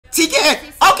TK.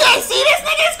 Okay, see, this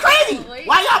nigga is crazy.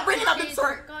 Why y'all bringing up this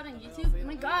story? God, on YouTube. Oh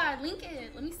my God, link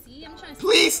it. Let me see. I'm trying to see.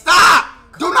 Please stop.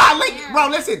 Do not link it. Bro,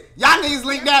 listen. Y'all niggas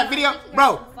link that video.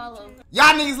 Bro,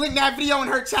 y'all niggas link that video in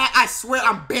her chat. I swear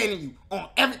I'm banning you on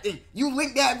everything. You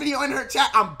link that video in her chat,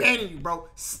 I'm banning you, bro.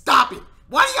 Stop it.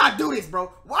 Why do y'all do this,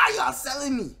 bro? Why are y'all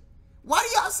selling me? Why do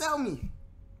y'all sell me?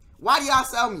 Why do y'all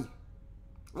sell me?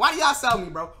 Why do y'all sell me,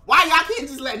 bro? Why y'all can't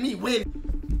just let me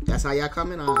win? That's how y'all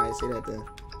coming? Alright, say that then.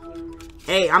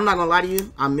 Hey, I'm not gonna lie to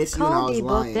you. I miss you and I was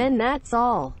lying. Then that's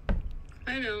all.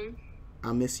 I know.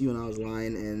 I miss you and I was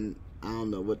lying, and I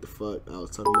don't know what the fuck I was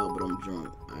talking about, but I'm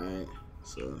drunk. Alright?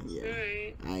 So, yeah.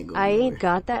 Alright. I ain't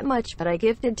got that much, but I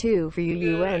gifted 2 for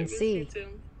you, UNC.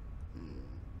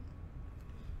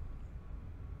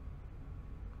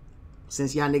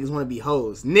 Since y'all niggas want to be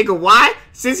hoes. Nigga, why?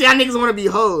 Since y'all niggas want to be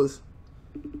hoes.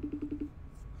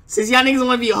 Since y'all niggas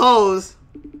want to be hoes.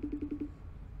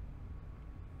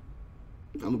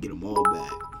 I'm gonna get them all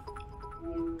back.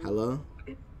 Hello?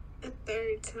 A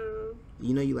third time.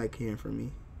 You know you like hearing from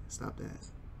me. Stop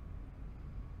that.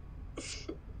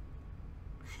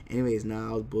 Anyways, nah,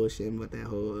 I was bullshitting about that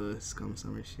whole Scum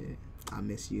Summer shit. I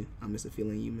miss you. I miss the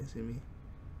feeling you missing me.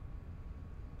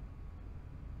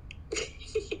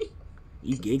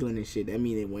 You giggling and shit, that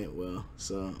mean it went well.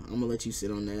 So, I'm gonna let you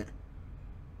sit on that.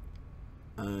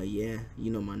 Yeah,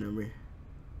 you know my number.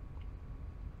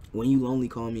 When you lonely,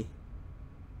 call me.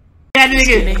 That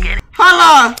nigga! Hold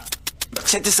on!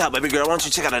 Check this out, baby girl. Why don't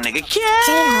you check out a nigga?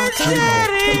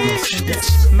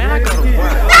 Man, I go to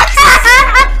work.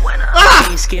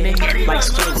 Skinny, like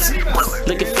skins.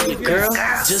 Looking for your girl.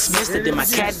 Just missed it. Then my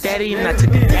cat daddy and I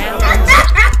took it down.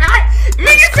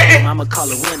 I'ma call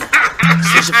it winner.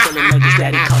 Since you're feeling like his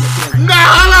daddy call it dinner. No,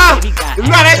 hold on!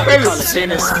 No, that's crazy. Call it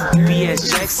dinners.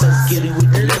 BS Jackson, get it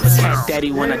with the liver. Cat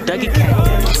daddy when I dug it, cat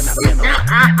daddy when I been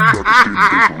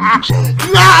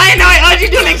No, I ain't know it. Oh, you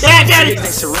doing the cat daddy.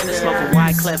 They surrender, smoking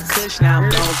wide cleft kush. Now I'm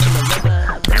going to the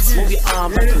river. Move your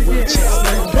arm like a wheelchair.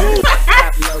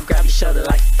 Grab your shoulder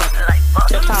like fuck.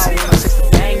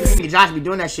 Josh be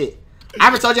doing that shit. I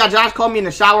ever told y'all Josh called me in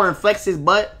the shower and flexed his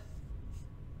butt?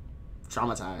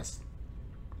 Traumatized.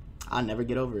 I'll never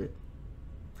get over it.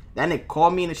 That nigga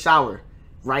called me in the shower,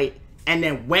 right? And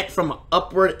then went from an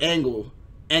upward angle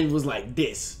and was like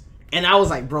this. And I was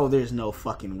like, bro, there's no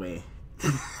fucking way.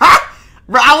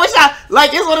 Bro, I wish I,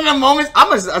 like, it's one of them moments. I'm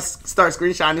gonna start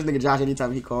screenshotting this nigga Josh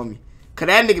anytime he call me. Cause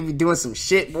that nigga be doing some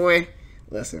shit, boy.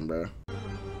 Listen, bro.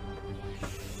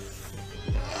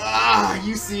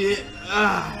 You see it.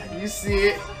 You see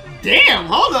it. Damn,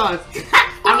 hold on.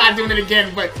 I'm not doing it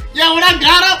again, but yo, when I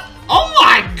got up, oh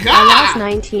my god! I lost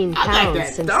 19 pounds like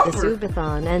since the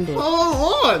Subathon ended.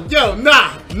 Hold on, yo,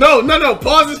 nah, no,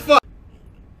 pause this fuck.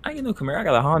 I ain't no Camaro. I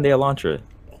got a Hyundai Elantra.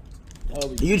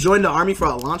 You joined the army for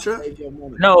Elantra?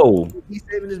 No. He's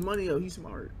saving his money, yo. He's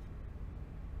smart.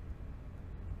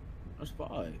 That's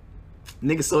fine.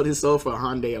 Nigga sold his soul for a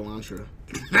Hyundai Elantra.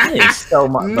 I didn't sell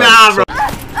my nah, bro.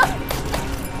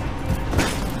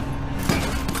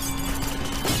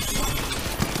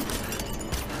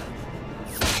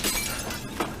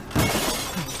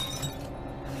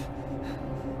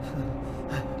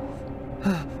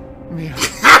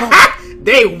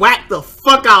 They whacked the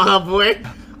fuck out her, boy.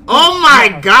 Oh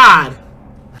my god.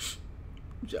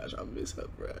 Josh, I miss her,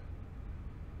 bro.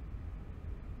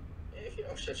 If you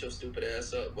don't shut your stupid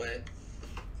ass up, boy.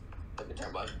 Let me talk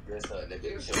about this nigga.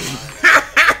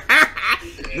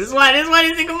 This is why this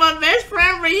nigga my best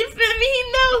friend, bro. You feel me? He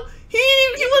know. He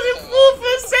wasn't fooled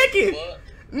for a second.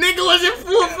 Nigga wasn't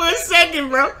fooled for a second,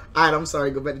 bro. Alright, I'm sorry.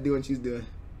 Go back to doing what she's doing.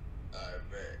 Alright,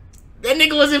 man. That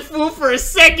nigga wasn't fooled for a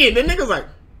second. That nigga was like,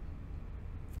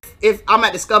 if I'm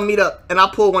at the Scum meetup and I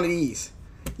pull one of these,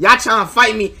 y'all trying to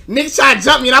fight me, niggas trying to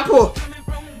jump me and I pull.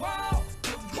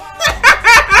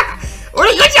 What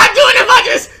y'all doing if I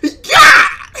just, yeah!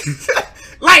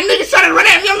 Like niggas trying to run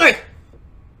at me, I'm like,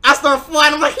 I start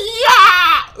flying, I'm like,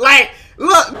 yeah! Like,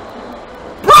 look.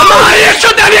 Bro! Oh, you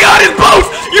shut that nigga on his boat!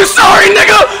 You sorry,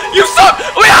 nigga! You sorry!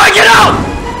 Wait, how I get out?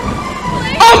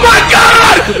 Oh my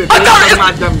god! I thought Suck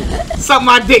my dummy. Suck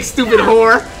my dick, stupid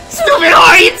whore. Stupid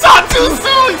whore, you talk too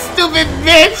soon, stupid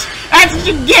bitch. That's what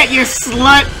you get, you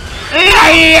slut.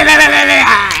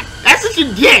 That's what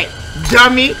you get,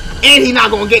 dummy. And he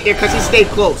not gonna get there because he stayed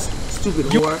close. Stupid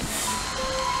whore.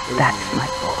 That's my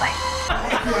boy.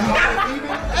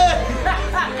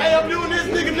 Hey, I'm doing this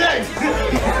nigga next.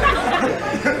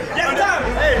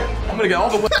 Hey, I'm gonna get all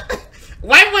the women.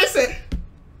 White boy said.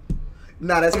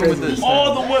 Nah, that's crazy.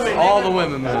 All the women. All the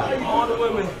women, man. All the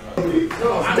women.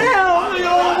 Damn, I'm gonna get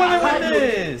all the women with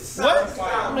this. What?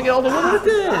 I'm gonna get all the women with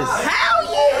this. Hell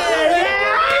yeah!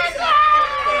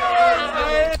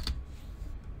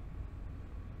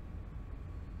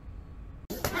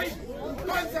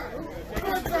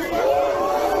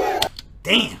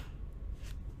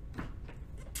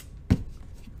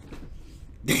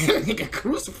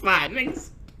 mind, niggas.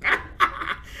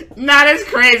 Nah, that's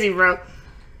crazy, bro.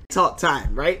 Talk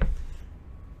time, right?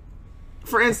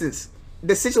 For instance,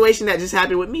 the situation that just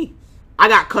happened with me. I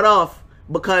got cut off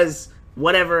because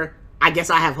whatever, I guess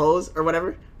I have hoes or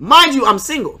whatever. Mind you, I'm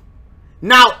single.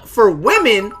 Now, for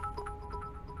women,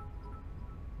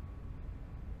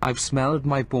 I've smelled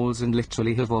my balls and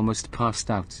literally have almost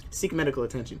passed out. Seek medical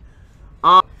attention.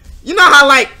 You know how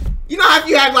if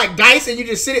you have like dice and you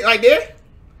just sit it right there?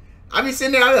 I be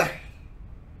sitting there, I be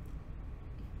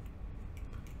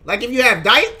like if you have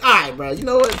dice, alright, bro. You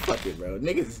know what? Fuck it, bro.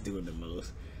 Niggas is doing the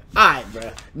most. Alright,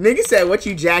 bro. Niggas said, what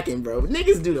you jacking, bro?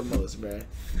 Niggas do the most, bro.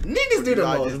 Niggas do the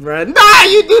most, bro. Nah,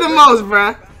 you do the most,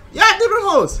 bro. Y'all do the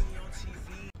most.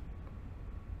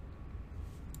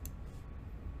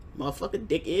 Motherfucker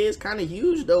dick is kind of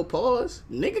huge, though. Pause.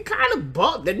 Nigga kind of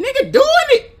buck. The nigga doing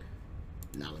it.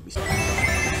 Now let me stop.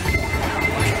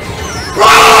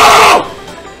 Bro!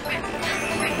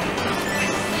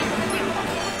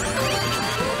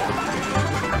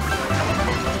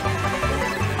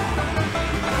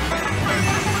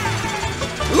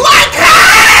 Like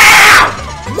how?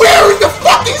 Where is the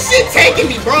fucking shit taking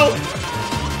me, bro?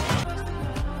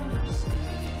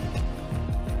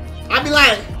 I be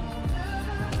like,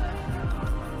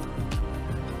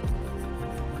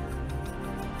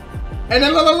 and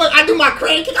then look, I do my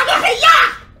crane kick. I'm like, hey,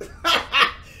 yeah!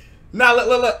 Now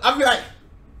look, I be like,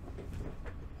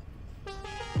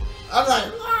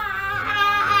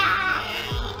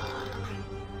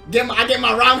 I get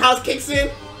my roundhouse kicks in.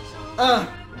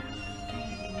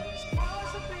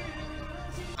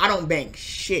 I don't bang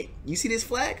shit. You see this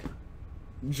flag?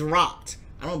 Dropped.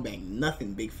 I don't bang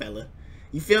nothing, big fella.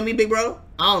 You feel me, big bro?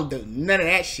 I don't do none of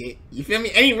that shit. You feel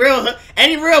me? Any real hood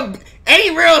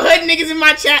niggas in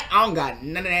my chat? I don't got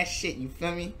none of that shit. You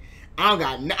feel me? I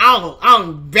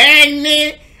don't bang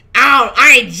men.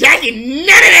 I ain't jacking none of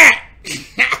that.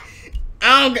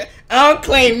 I don't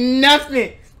claim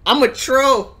nothing. I'm a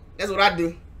troll. That's what I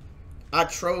do. I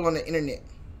troll on the internet.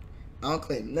 I don't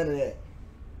claim none of that.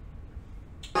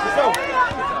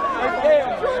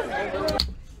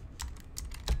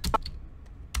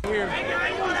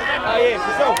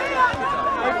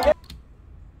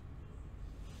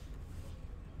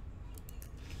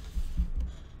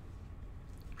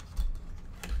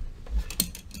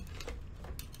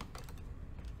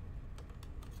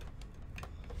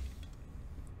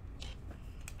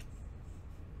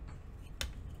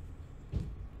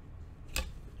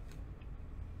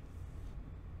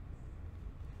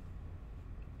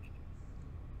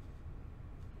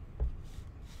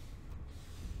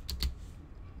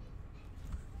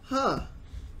 Huh.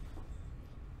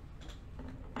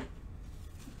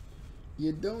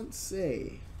 You don't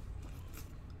say.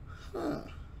 Huh.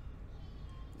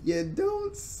 You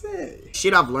don't say.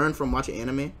 Shit I've learned from watching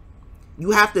anime.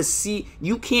 You have to see,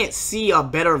 you can't see a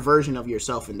better version of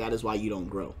yourself, and that is why you don't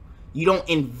grow. You don't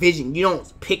envision, you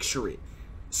don't picture it.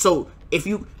 So if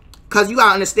you, cause you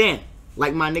gotta understand,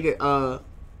 like my nigga,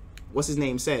 what's his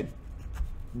name said,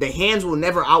 the hands will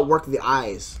never outwork the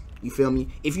eyes. You feel me?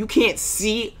 If you can't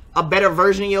see a better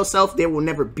version of yourself, there will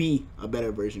never be a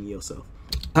better version of yourself.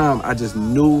 I just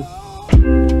knew